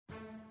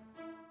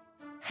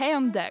Hey,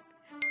 I'm Deck.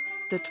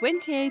 The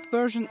 28th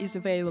version is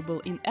available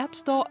in App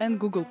Store and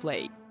Google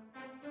Play.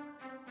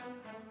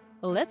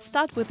 Let's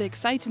start with the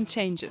exciting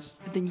changes,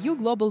 the new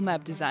global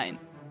map design.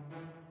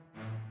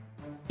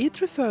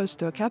 It refers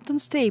to a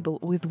captain's table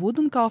with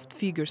wooden carved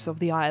figures of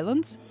the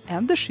islands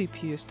and the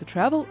ship used to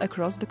travel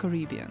across the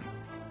Caribbean.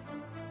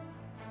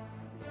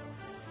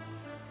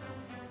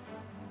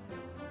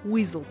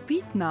 Weasel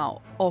Pit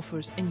now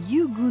offers a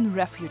new Goon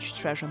Refuge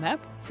treasure map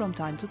from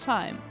time to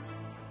time.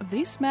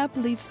 This map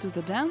leads to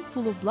the den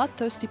full of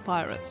bloodthirsty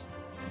pirates.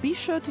 Be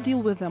sure to deal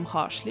with them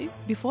harshly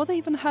before they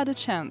even had a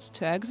chance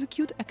to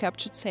execute a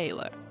captured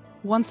sailor.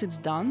 Once it's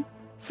done,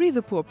 free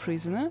the poor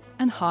prisoner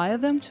and hire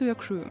them to your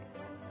crew.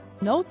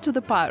 Note to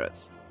the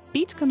pirates: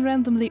 Pit can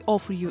randomly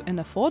offer you an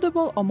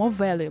affordable or more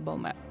valuable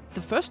map.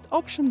 The first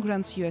option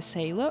grants you a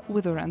sailor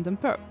with a random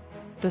perk.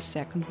 The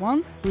second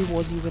one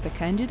rewards you with a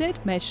candidate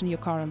matching your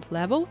current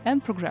level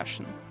and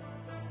progression.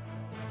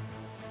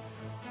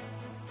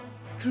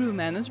 Crew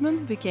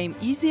management became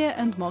easier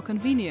and more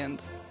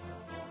convenient.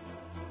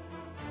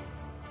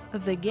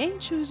 The game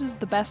chooses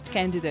the best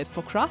candidate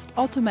for craft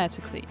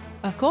automatically,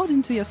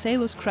 according to your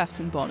sailor's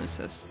crafting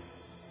bonuses.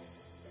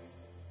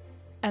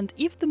 And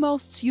if the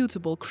most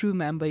suitable crew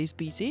member is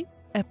busy,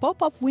 a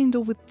pop-up window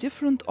with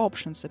different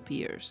options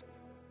appears,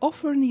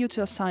 offering you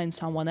to assign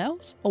someone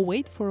else or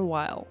wait for a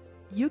while.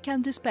 You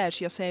can dispatch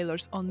your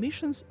sailors on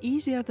missions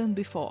easier than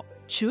before.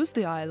 Choose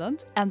the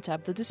island and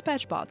tap the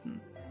dispatch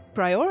button.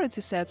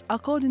 Priority sets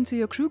according to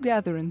your crew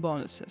gathering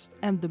bonuses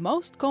and the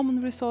most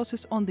common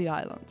resources on the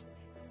island.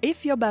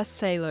 If your best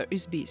sailor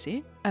is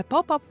busy, a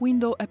pop-up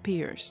window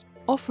appears,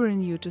 offering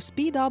you to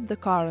speed up the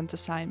current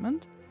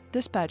assignment,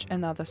 dispatch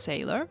another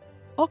sailor,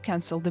 or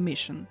cancel the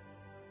mission.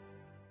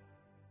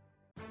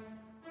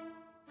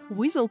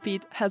 Weasel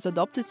Pit has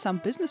adopted some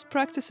business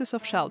practices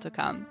of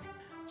ShelterCon,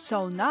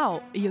 so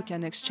now you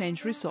can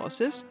exchange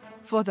resources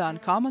for the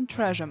uncommon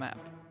treasure map.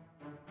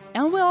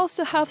 And we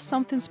also have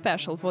something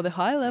special for the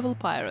high-level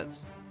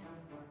pirates.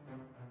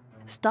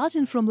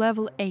 Starting from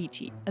level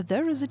 80,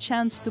 there is a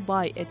chance to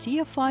buy a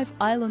Tier 5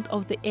 Island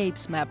of the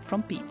Apes map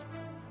from Pete.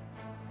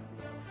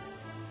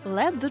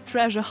 Let the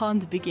treasure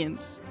hunt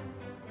begins!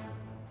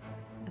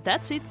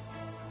 That's it!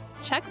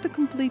 Check the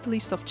complete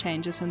list of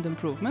changes and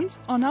improvements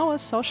on our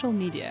social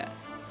media.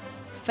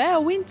 Fair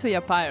wind to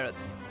your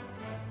pirates!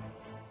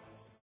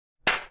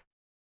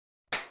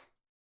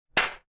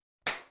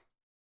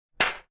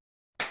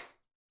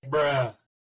 Bruh.